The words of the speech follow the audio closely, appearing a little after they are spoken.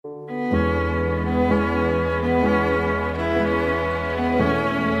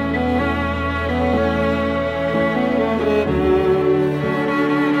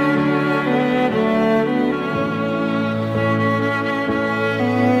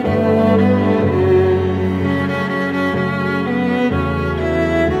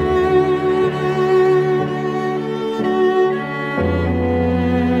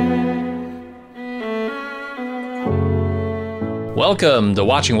Welcome to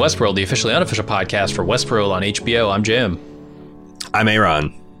Watching Westworld, the officially unofficial podcast for Westworld on HBO. I'm Jim. I'm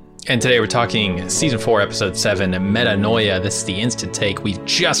Aaron. And today we're talking Season 4, Episode 7, Metanoia. This is the instant take. We've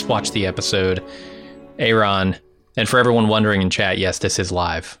just watched the episode. Aaron, and for everyone wondering in chat, yes, this is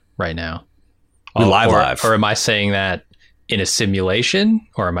live right now. Live. Or am I saying that in a simulation?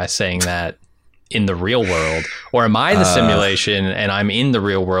 Or am I saying that in the real world? Or am I the simulation and I'm in the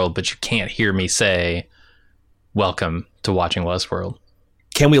real world, but you can't hear me say, welcome to Watching Westworld?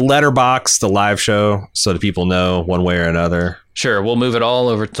 Can we letterbox the live show so that people know one way or another? Sure, we'll move it all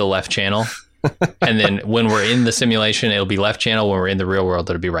over to the left channel. And then when we're in the simulation, it'll be left channel. When we're in the real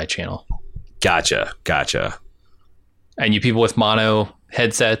world, it'll be right channel. Gotcha. And you people with mono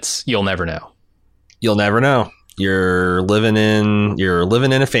headsets, you'll never know. You'll never know. You're living in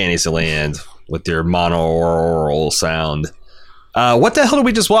a fantasy land with your monaural sound. What the hell did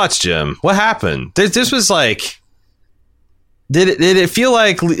we just watch, Jim? What happened? This was like... Did it feel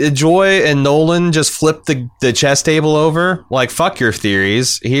like Joy and Nolan just flipped the chess table over? Like, fuck your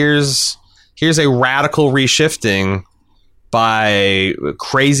theories. Here's a radical reshifting by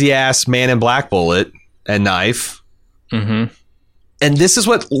crazy ass Man in Black Bullet and Knife. Mm-hmm. And this is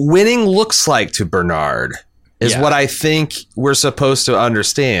what winning looks like to Bernard, is what I think we're supposed to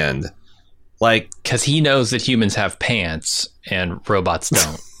understand. Like, because he knows that humans have pants and robots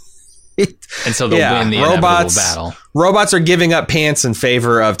don't. And so they'll win the inevitable battle. Robots are giving up pants in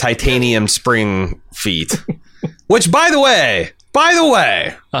favor of titanium spring feet. Which, by the way,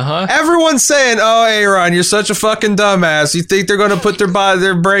 everyone's saying, "Oh, Aaron, you're such a fucking dumbass. You think they're going to put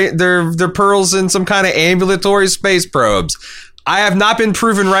their pearls in some kind of ambulatory space probes?" I have not been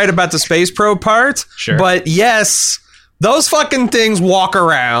proven right about the space probe part. Sure. But yes, those fucking things walk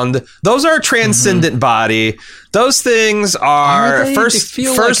around. Those are a transcendent body. Those things are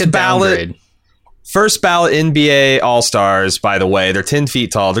first ballot NBA All-Stars, by the way. They're 10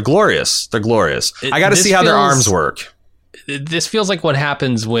 feet tall. They're glorious. I got to see how their arms work. This feels like what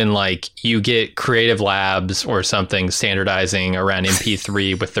happens when, like, you get Creative Labs or something standardizing around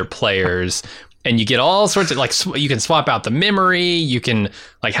MP3 with their players. And you get all sorts of, like, you can swap out the memory. You can,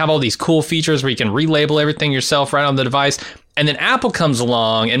 like, have all these cool features where you can relabel everything yourself right on the device. And then Apple comes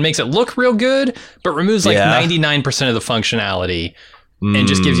along and makes it look real good, but removes, like, 99% of the functionality and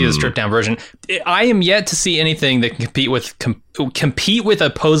just gives you the stripped down version. I am yet to see anything that can compete with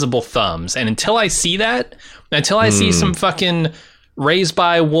opposable thumbs. And until I see that, until I see some fucking Raised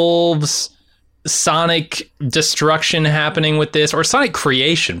by Wolves Sonic destruction happening with this, or Sonic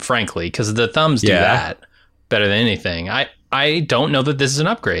creation, frankly, because the thumbs do that better than anything. I don't know that this is an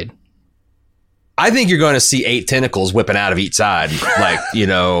upgrade. I think you're going to see 8 tentacles whipping out of each side, like, you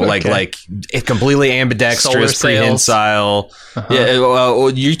know, like completely ambidextrous, prehensile.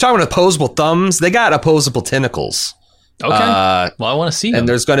 You're talking about opposable thumbs. They got opposable tentacles. Okay. Well, I want to see them. And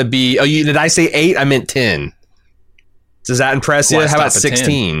there's going to be. Did I say 8? I meant 10. Does that impress you? How about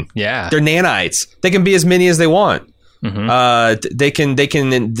 16? 10. Yeah, they're nanites. They can be as many as they want. Mm-hmm.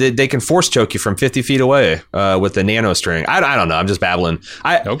 They can force choke you from 50 feet away with the nano string. I don't know. I'm just babbling.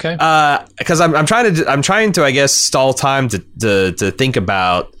 Because I'm trying to I guess stall time to think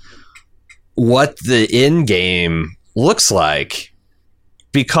about what the end game looks like.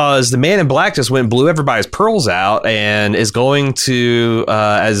 Because the Man in Black just went and blew everybody's pearls out and is going to,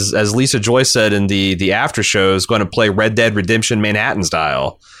 as Lisa Joy said in the after show, is going to play Red Dead Redemption Manhattan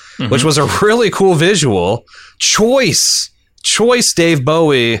style, which was a really cool visual. Choice Dave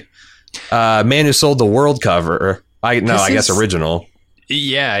Bowie, Man Who Sold the World cover. I guess original.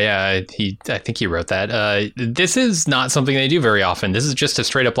 Yeah. I think he wrote that. This is not something they do very often. This is just a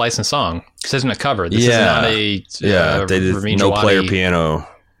straight up licensed song. This isn't a cover. This is not a they did Ramin no Djawadi player piano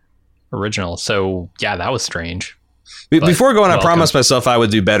original. So yeah, that was strange. Before going, I promised myself I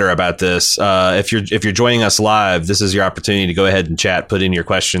would do better about this. If you're joining us live, this is your opportunity to go ahead and chat, put in your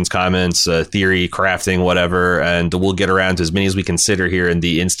questions, comments, theory, crafting, whatever, and we'll get around to as many as we consider here in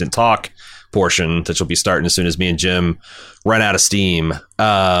the instant talk portion that will be starting as soon as me and Jim run out of steam.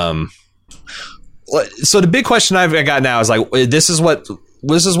 So the big question I've got now is like, this is what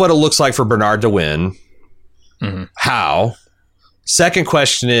it looks like for Bernard to win. Mm-hmm. How? Second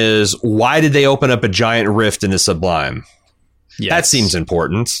question is, why did they open up a giant rift in the Sublime? Yes. That seems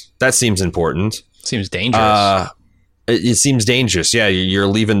important. Seems dangerous. It seems dangerous. Yeah, you're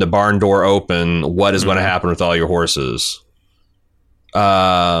leaving the barn door open. What is going to happen with all your horses?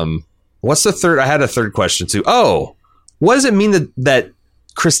 What's the third? I had a third question too. Oh, what does it mean that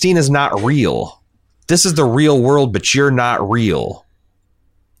Christina's not real? This is the real world, but you're not real.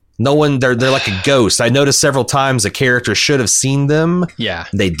 No one, they're like a ghost. I noticed several times a character should have seen them. Yeah.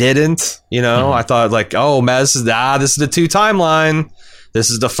 They didn't, I thought like, oh, man, this is the 2 timeline. This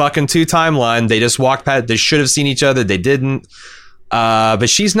is the fucking 2 timeline. They just walked past, they should have seen each other. They didn't. But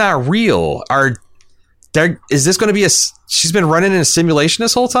she's not real. Is this going to be she's been running in a simulation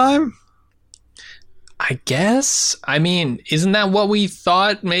this whole time? I guess. I mean, isn't that what we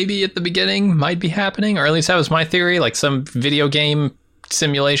thought maybe at the beginning might be happening? Or at least that was my theory, like some video game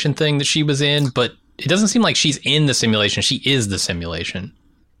simulation thing that she was in. But it doesn't seem like she's in the simulation. She is the simulation.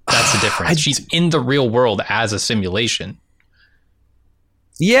 That's the difference. She's in the real world as a simulation.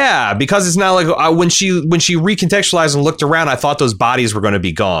 Yeah, because it's not like when she recontextualized and looked around, I thought those bodies were going to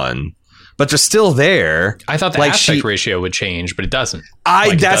be gone. But they're still there. I thought the aspect ratio would change, but it doesn't.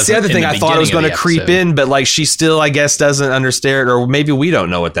 That's the other thing. I thought it was going to creep in, but like she still, I guess, doesn't understand, or maybe we don't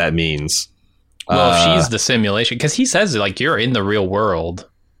know what that means. Well, if she's the simulation, because he says like you're in the real world,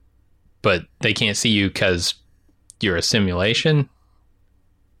 but they can't see you because you're a simulation.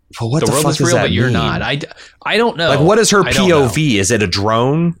 Well, what the fuck is real, that but you're mean? not. I don't know. Like, what is her POV? Is it a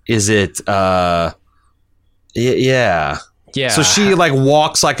drone? Is it? Yeah. Yeah. So she like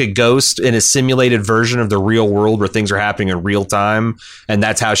walks like a ghost in a simulated version of the real world where things are happening in real time, and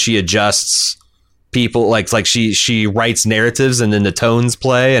that's how she adjusts people. Like she writes narratives and then the tones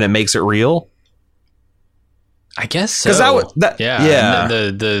play and it makes it real. I guess so. Because yeah.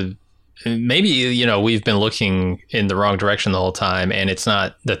 The maybe we've been looking in the wrong direction the whole time, and it's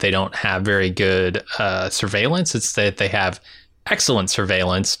not that they don't have very good surveillance. It's that they have excellent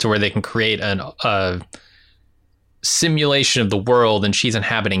surveillance to where they can create a simulation of the world, and she's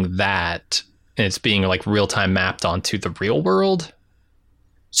inhabiting that, and it's being like real time mapped onto the real world.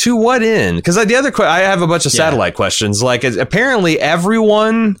 To what end? Because the other I have a bunch of satellite questions. Like, apparently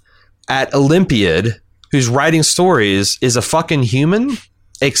everyone at Olympiad who's writing stories is a fucking human,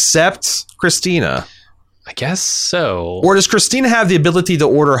 except Christina. I guess so. Or does Christina have the ability to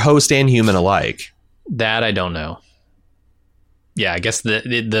order host and human alike? That I don't know. Yeah, I guess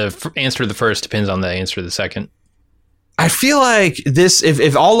the answer to the first depends on the answer to the second. I feel like this,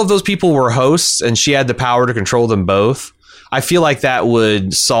 if all of those people were hosts and she had the power to control them both, I feel like that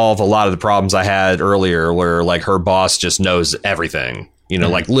would solve a lot of the problems I had earlier where like her boss just knows everything,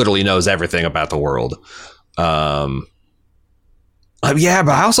 like literally knows everything about the world. Yeah,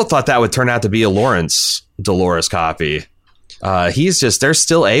 but I also thought that would turn out to be a Dolores copy. They're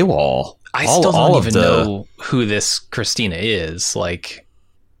still AWOL. I still don't even know who this Christina is. Like,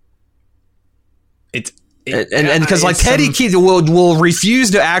 and because like Teddy Keith will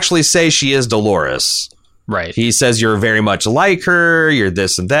refuse to actually say she is Dolores. Right. He says you're very much like her. You're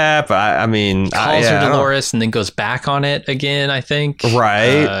this and that. But I mean, calls her Dolores and then goes back on it again, I think.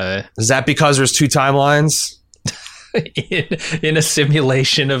 Right. Is that because there's 2 timelines? in a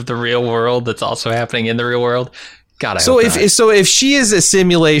simulation of the real world that's also happening in the real world. God, if she is a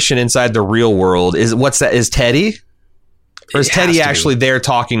simulation inside the real world, is Teddy? Or is Teddy actually there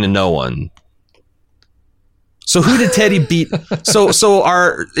talking to no one? So who did Teddy beat?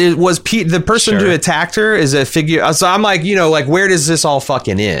 Was Pete the person who attacked her? Is a figure? So I'm like, where does this all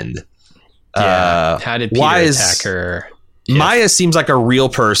fucking end? Yeah. How did Peter attack her? Maya seems like a real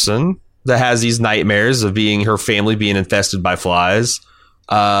person that has these nightmares of her family being infested by flies.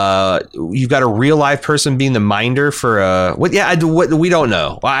 You've got a real life person being the minder for what? Yeah, we don't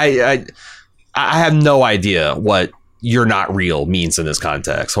know. I have no idea what "you're not real" means in this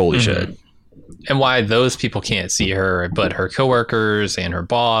context. Holy shit! And why those people can't see her, but her coworkers and her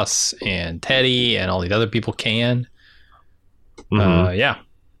boss and Teddy and all these other people can. Yeah,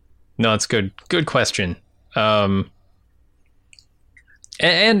 no, it's good. Good question.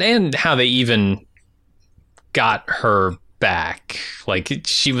 And how they even got her back. Like,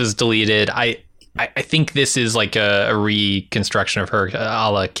 she was deleted. I think this is like a reconstruction of her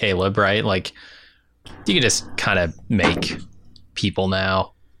a la Caleb, right? Like, you can just kind of make people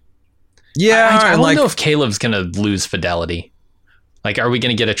now. Yeah. I don't know if Caleb's going to lose fidelity. Like, are we going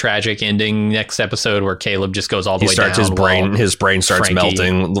to get a tragic ending next episode where Caleb just goes all the way down? His brain starts Frankie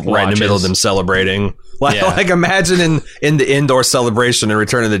melting right in the middle of them celebrating. Like imagine in the indoor celebration in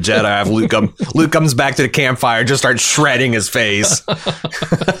Return of the Jedi, Luke comes back to the campfire and just starts shredding his face.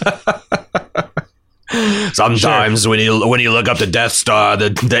 Sometimes when you look up the Death Star,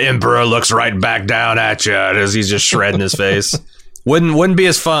 the Emperor looks right back down at you as he's just shredding his face. Wouldn't be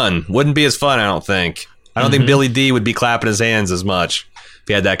as fun. Wouldn't be as fun, I don't think. I don't think Billy D would be clapping his hands as much if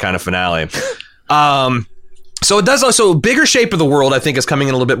he had that kind of finale. So it does also, bigger shape of the world, I think, is coming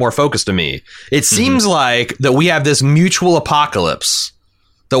in a little bit more focused to me. It seems like that we have this mutual apocalypse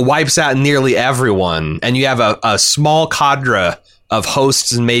that wipes out nearly everyone, and you have a small cadre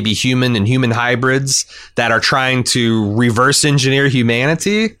hosts and maybe human and human hybrids that are trying to reverse engineer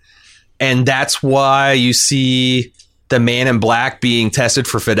humanity. And that's why you see the Man in Black being tested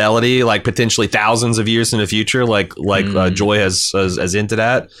for fidelity, like potentially thousands of years in the future, like Joy has hinted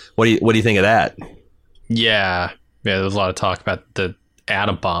at. What do you think of that? Yeah, there's a lot of talk about the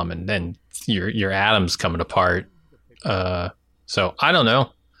atom bomb and then your atoms coming apart. So I don't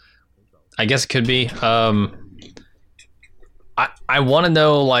know. I guess it could be. I want to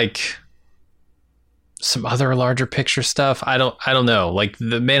know like some other larger picture stuff. I don't know. Like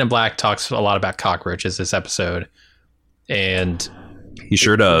the Man in Black talks a lot about cockroaches this episode, and he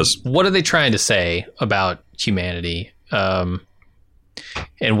sure does. What are they trying to say about humanity?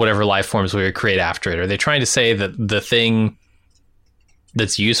 And whatever life forms we would create after it. Are they trying to say that the thing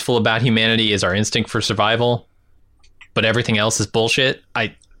that's useful about humanity is our instinct for survival, but everything else is bullshit?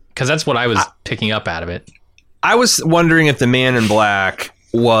 Because that's what I was picking up out of it. I was wondering if the Man in Black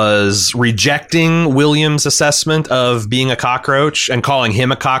was rejecting William's assessment of being a cockroach and calling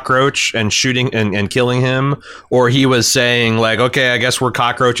him a cockroach and shooting and killing him, or he was saying like, okay, I guess we're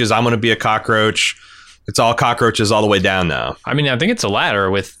cockroaches. I'm going to be a cockroach. It's all cockroaches all the way down now. I mean, I think it's the latter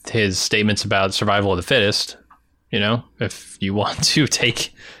with his statements about survival of the fittest. You know, if you want to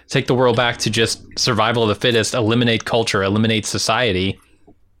take the world back to just survival of the fittest, eliminate culture, eliminate society,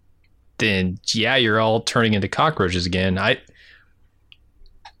 then yeah, you're all turning into cockroaches again. I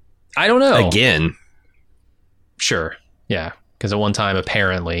don't know. Again. Sure. Yeah. Because at one time,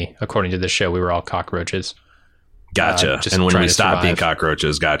 apparently, according to this show, we were all cockroaches. Gotcha. And when we stopped being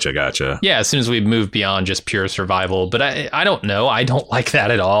cockroaches, gotcha. Yeah, as soon as we moved beyond just pure survival. But I don't know. I don't like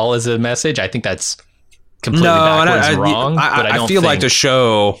that at all as a message. I think that's completely backwards and wrong. I feel like the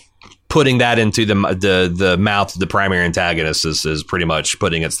show putting that into the mouth of the primary antagonist is pretty much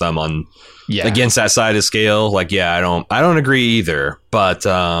putting its thumb on against that side of the scale. Like, yeah, I don't agree either. But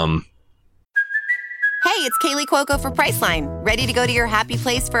Hey, it's Kaylee Cuoco for Priceline. Ready to go to your happy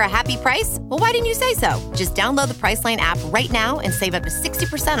place for a happy price? Well, why didn't you say so? Just download the Priceline app right now and save up to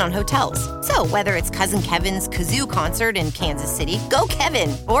 60% on hotels. So whether it's Cousin Kevin's Kazoo Concert in Kansas City, go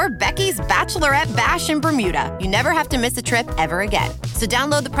Kevin, or Becky's Bachelorette Bash in Bermuda, you never have to miss a trip ever again. So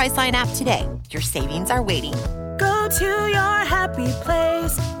download the Priceline app today. Your savings are waiting. Go to your happy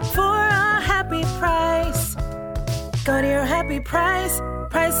place for a happy price. Go to your happy price,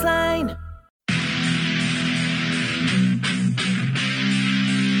 Priceline.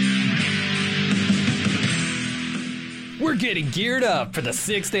 We're getting geared up for the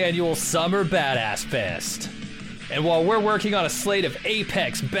 6th annual Summer Badass Fest. And while we're working on a slate of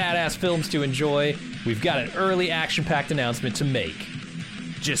apex badass films to enjoy, we've got an early action-packed announcement to make.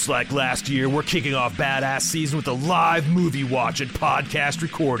 Just like last year, we're kicking off Badass Season with a live movie watch and podcast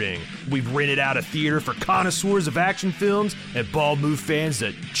recording. We've rented out a theater for connoisseurs of action films and Bald Move fans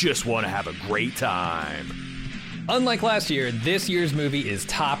that just want to have a great time. Unlike last year, this year's movie is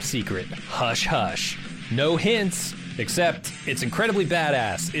top secret. Hush hush. No hints. Except, it's incredibly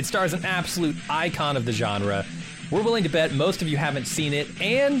badass. It stars an absolute icon of the genre. We're willing to bet most of you haven't seen it,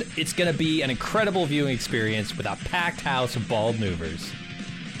 and it's going to be an incredible viewing experience with a packed house of bald movers.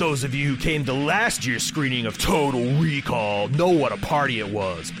 Those of you who came to last year's screening of Total Recall know what a party it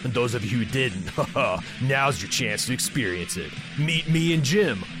was. And those of you who didn't, now's your chance to experience it. Meet me and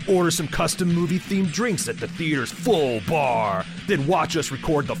Jim, order some custom movie-themed drinks at the theater's full bar, then watch us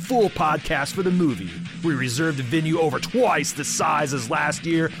record the full podcast for the movie. We reserved a venue over twice the size as last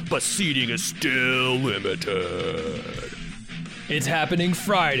year, but seating is still limited. It's happening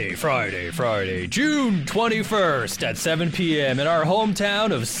Friday, June 21st at 7 p.m. in our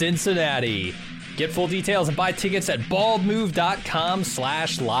hometown of Cincinnati. Get full details and buy tickets at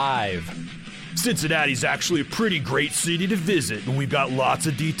baldmove.com/live. Cincinnati's actually a pretty great city to visit, and we've got lots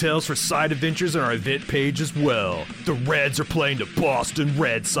of details for side adventures on our event page as well. The Reds are playing the Boston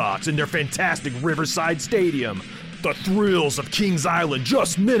Red Sox in their fantastic Riverside Stadium. The thrills of Kings Island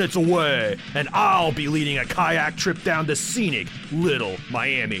just minutes away, and I'll be leading a kayak trip down the scenic Little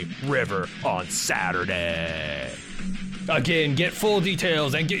Miami River on Saturday. Again, get full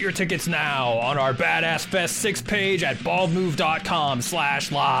details and get your tickets now on our Badass Fest 6 page at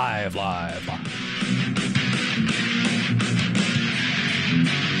baldmove.com/live.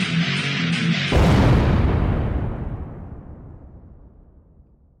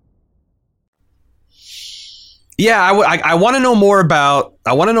 Yeah, I want to know more about.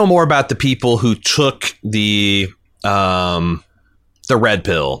 I want to know more about the people who took the red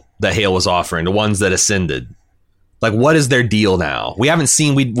pill that Hale was offering, the ones that ascended. Like, what is their deal now? We haven't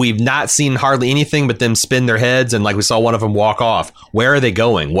seen. We've not seen hardly anything but them spin their heads, and like we saw one of them walk off. Where are they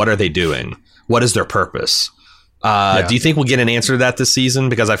going? What are they doing? What is their purpose? Do you think we'll get an answer to that this season?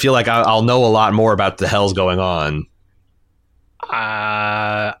 Because I feel like I'll know a lot more about the hell's going on.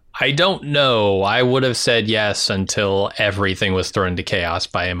 I don't know. I would have said yes until everything was thrown into chaos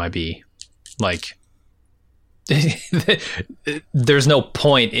by MIB. Like, there's no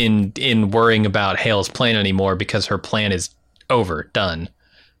point in worrying about Hale's plan anymore because her plan is over, done,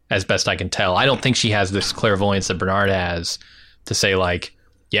 as best I can tell. I don't think she has this clairvoyance that Bernard has to say, like,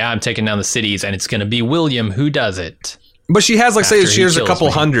 yeah, I'm taking down the cities and it's going to be William who does it. But she has, like, say she has a couple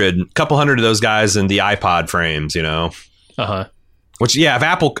hundred of those guys in the iPod frames, you know? Uh-huh. Which, yeah, if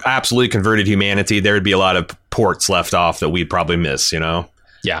Apple absolutely converted humanity, there would be a lot of ports left off that we'd probably miss, you know?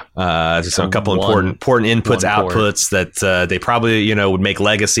 Yeah. Just a couple important inputs, outputs that they probably, you know, would make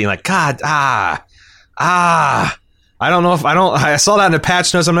legacy. Like, God, I don't know if I saw that in the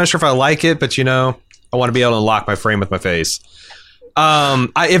patch notes. I'm not sure if I like it, but, you know, I want to be able to unlock my frame with my face.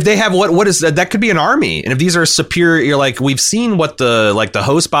 If they have what is that could be an army, and if these are superior, like we've seen what the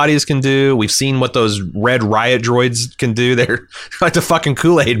host bodies can do, we've seen what those red riot droids can do. They're like the fucking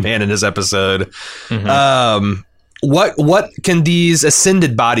Kool-Aid man in this episode. Mm-hmm. What can these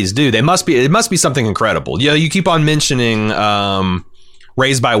ascended bodies do? It must be something incredible. You keep on mentioning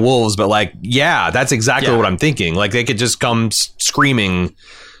Raised by Wolves, but like, yeah, that's exactly what I'm thinking. Like they could just come screaming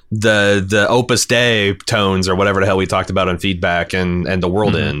the Opus Dei tones or whatever the hell we talked about on feedback, and the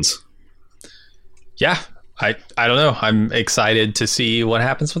world ends. Yeah, I don't know. I'm excited to see what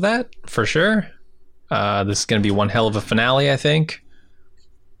happens with that for sure. This is going to be one hell of a finale, I think.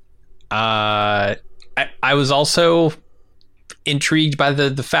 I was also intrigued by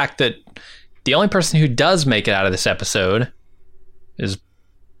the fact that the only person who does make it out of this episode is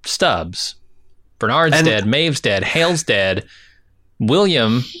Stubbs. Bernard's dead, Maeve's dead, Hale's dead.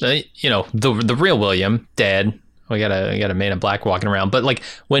 William, the real William, dead. We got a man in black walking around. But like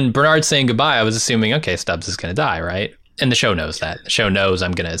when Bernard's saying goodbye, I was assuming, okay, Stubbs is going to die, right? And the show knows that. The show knows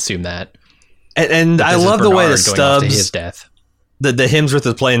I'm going to assume that. And I love the way that Stubbs, his death. The Hemsworth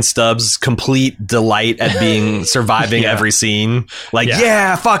is playing Stubbs' complete delight at being surviving every scene. Like,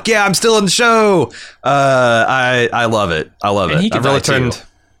 fuck yeah, I'm still in the show. I love it. I love it. He could die too.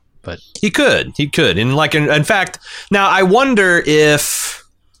 But he could, and like in fact, now I wonder if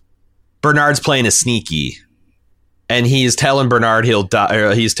Bernard's playing a sneaky, and he's telling Bernard he'll die,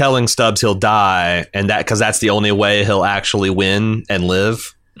 or he's telling Stubbs he'll die, and that because that's the only way he'll actually win and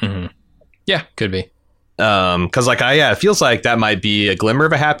live. Mm-hmm. Yeah, could be. Because it feels like that might be a glimmer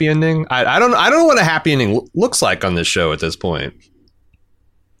of a happy ending. I don't know what a happy ending looks like on this show at this point.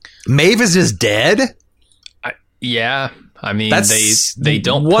 Maeve is just dead. Yeah. I mean, they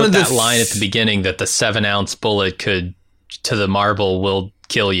don't put that line at the beginning that the 7-ounce bullet to the marble will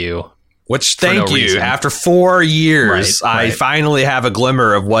kill you. Which, thank you. Reason. After 4 years, I finally have a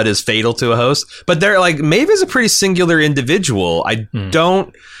glimmer of what is fatal to a host. But they're like, Maeve is a pretty singular individual. I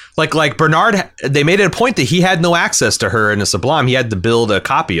don't like Bernard. They made it a point that he had no access to her in the Sublime. He had to build a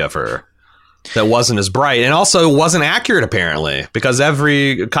copy of her that wasn't as bright and also wasn't accurate, apparently, because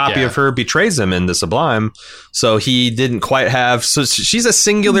every copy of her betrays him in the Sublime. So he didn't quite have. So she's a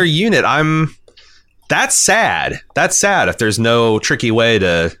singular unit. That's sad. That's sad if there's no tricky way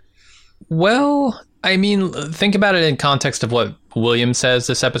to. Well, I mean, think about it in context of what William says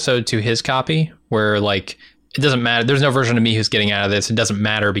this episode to his copy, where like it doesn't matter. There's no version of me who's getting out of this. It doesn't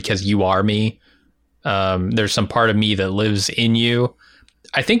matter because you are me. There's some part of me that lives in you.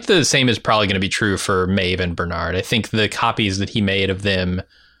 I think the same is probably going to be true for Maeve and Bernard. I think the copies that he made of them,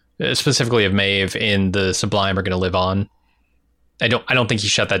 specifically of Maeve in the Sublime, are going to live on. I don't think he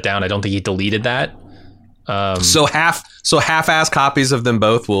shut that down. I don't think he deleted that. So half-ass copies of them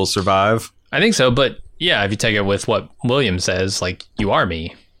both will survive. I think so, but yeah, if you take it with what William says, like you are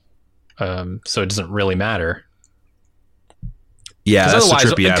me, so it doesn't really matter. Yeah,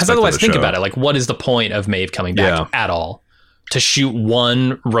 because otherwise, think about it. Like, what is the point of Maeve coming back at all? To shoot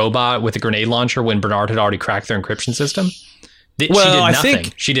one robot with a grenade launcher when Bernard had already cracked their encryption system? She did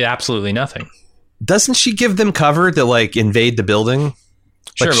nothing. She did absolutely nothing. Doesn't she give them cover to like invade the building?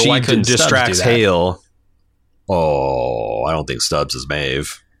 Sure, like but why couldn't distracts Stubbs do that? Hale. Oh, I don't think Stubbs is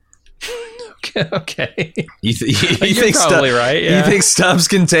Maeve. Okay. You You're think probably right. Yeah. You think Stubbs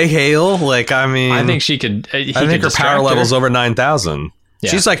can take Hale? Like, I mean, I think she could. I think her power level's over 9,000. Yeah,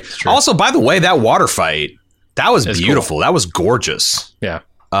 she's like. Also, by the way, that water fight. That was beautiful. Cool. That was gorgeous. Yeah.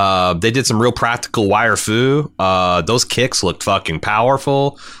 They did some real practical wire fu. Those kicks looked fucking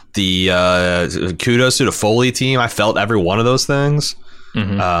powerful. The kudos to the Foley team. I felt every one of those things.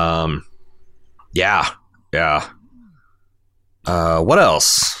 Mm-hmm. Yeah. What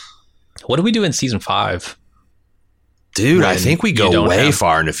else? What do we do in season 5? Dude, I think we go way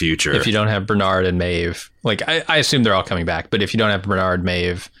far in the future. If you don't have Bernard and Maeve, like I assume they're all coming back, but if you don't have Bernard,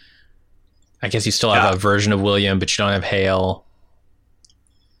 Maeve, I guess you still have a version of William, but you don't have Hale.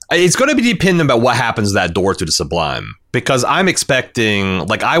 It's going to be dependent about what happens to that door to the Sublime, because I'm expecting,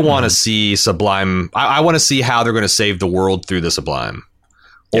 like, I want to see Sublime. I want to see how they're going to save the world through the Sublime,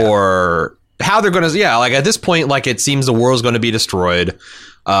 or how they're going to. Yeah, like at this point, like it seems the world's going to be destroyed,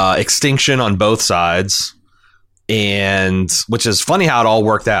 extinction on both sides. And which is funny how it all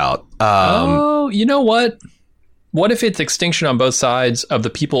worked out. You know what? What if it's extinction on both sides of the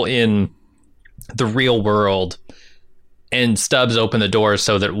people in the real world, and Stubbs opened the door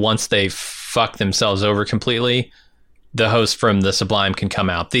so that once they fuck themselves over completely, the host from the Sublime can come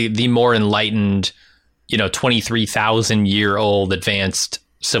out. The more enlightened, 23,000-year-old advanced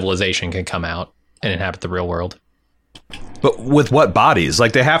civilization can come out and inhabit the real world. But with what bodies?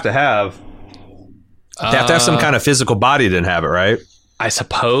 Like they have to have. They have to have some kind of physical body to inhabit, right? I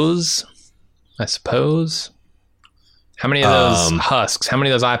suppose. How many of those husks? How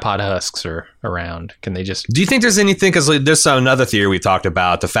many of those iPod husks are around? Can they just? Do you think there's anything? Because there's another theory we talked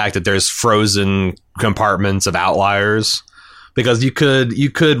about, the fact that there's frozen compartments of outliers. Because you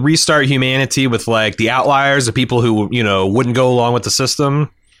could restart humanity with like the outliers, the people who wouldn't go along with the system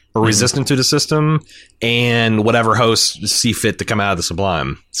or resistant to the system, and whatever hosts see fit to come out of the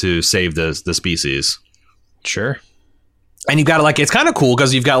Sublime to save the species. Sure. And you've got to, like, it's kind of cool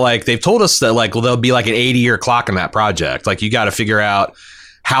because you've got, like, they've told us that, like, there'll be like an 80-year clock in that project. Like, you got to figure out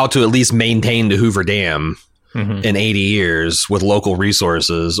how to at least maintain the Hoover Dam in 80 years with local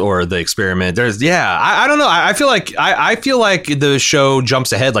resources or the experiment. I don't know. I feel like the show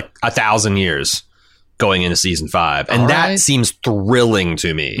jumps ahead like 1,000 years going into season 5. And that seems thrilling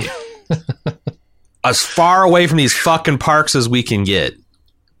to me. As far away from these fucking parks as we can get.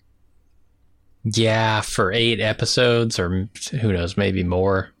 Yeah, for 8 episodes, or who knows, maybe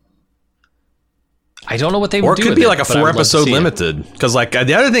more. I don't know what they would do. Or it could be like a 4-episode limited. Because like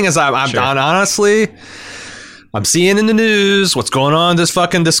the other thing is, honestly, I'm seeing in the news what's going on. This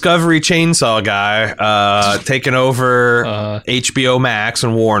fucking Discovery chainsaw guy taking over HBO Max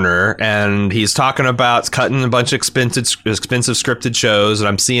and Warner, and he's talking about cutting a bunch of expensive scripted shows. And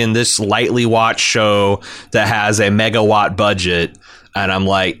I'm seeing this lightly watched show that has a megawatt budget, and I'm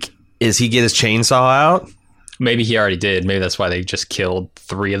like, is he get his chainsaw out? Maybe he already did. Maybe that's why they just killed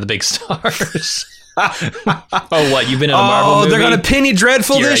 3 of the big stars. Oh, what? You've been in a Marvel movie? They're gonna Penny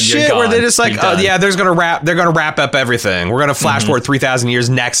Dreadful this shit gone. Where they're just like, they're gonna wrap up everything. We're gonna flash forward 3,000 years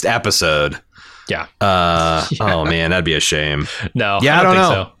next episode. Yeah. Oh man, that'd be a shame. No. Yeah, I don't know.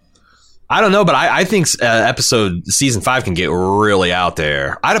 So. I don't know, but I think season 5 can get really out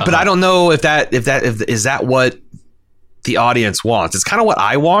there. But I don't know if is that what the audience wants. It's kind of what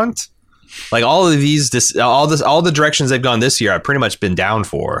I want. Like all of these, all the directions they've gone this year, I've pretty much been down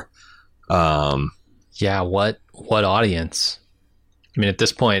for. Yeah, what audience? I mean, at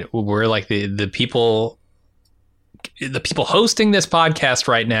this point, we're like the people hosting this podcast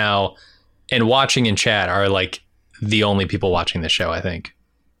right now and watching in chat are like the only people watching this show, I think.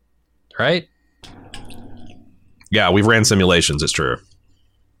 Right? Yeah, we've ran simulations. It's true.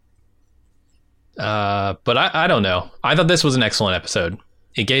 But I don't know. I thought this was an excellent episode.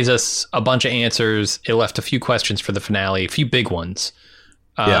 It gave us a bunch of answers. It left a few questions for the finale, a few big ones.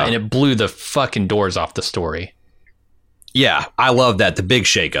 And it blew the fucking doors off the story. Yeah, I love that. The big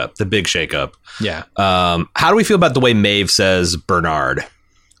shakeup. Yeah. How do we feel about the way Maeve says Bernard?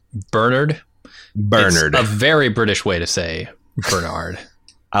 Bernard? Bernard. It's a very British way to say Bernard.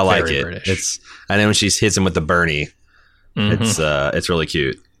 I like it. British. And then when she hits him with the Bernie, it's really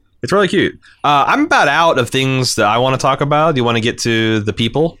cute. It's really cute. I'm about out of things that I want to talk about. Do you want to get to the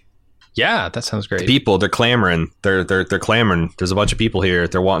people? Yeah, that sounds great. The people, they're clamoring. They're clamoring. There's a bunch of people here.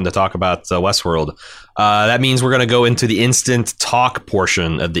 They're wanting to talk about Westworld. That means we're going to go into the instant talk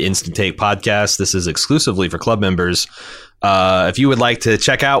portion of the Instant Take podcast. This is exclusively for club members. If you would like to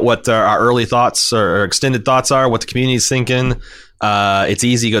check out what our early thoughts or extended thoughts are, what the community is thinking, it's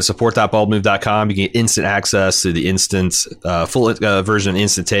easy. Go to support.baldmove.com. You can get instant access to the instant full version of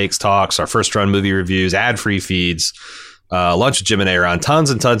Instant Takes, talks, our first run movie reviews, ad-free feeds, lunch with Jim and Aaron,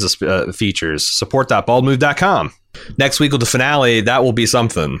 tons and tons of features. Support.baldmove.com. Next week with the finale, that will be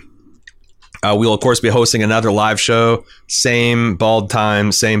something. We'll, of course, be hosting another live show. Same bald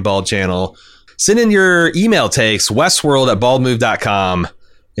time, same bald channel. Send in your email takes, westworld@baldmove.com.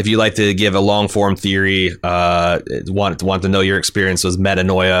 If you'd like to give a long-form theory, want to know your experience with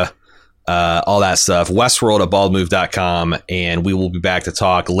metanoia, all that stuff, westworld@baldmove.com, and we will be back to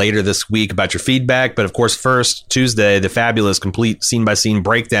talk later this week about your feedback. But of course, first, Tuesday, the fabulous, complete scene-by-scene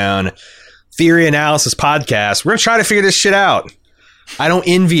breakdown Theory Analysis Podcast. We're going to try to figure this shit out. I don't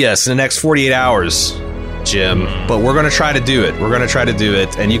envy us in the next 48 hours, Jim, but we're going to try to do it. We're going to try to do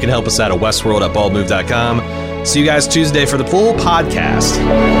it, and you can help us out at westworld@baldmove.com. See you guys Tuesday for the full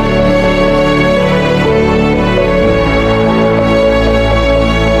podcast.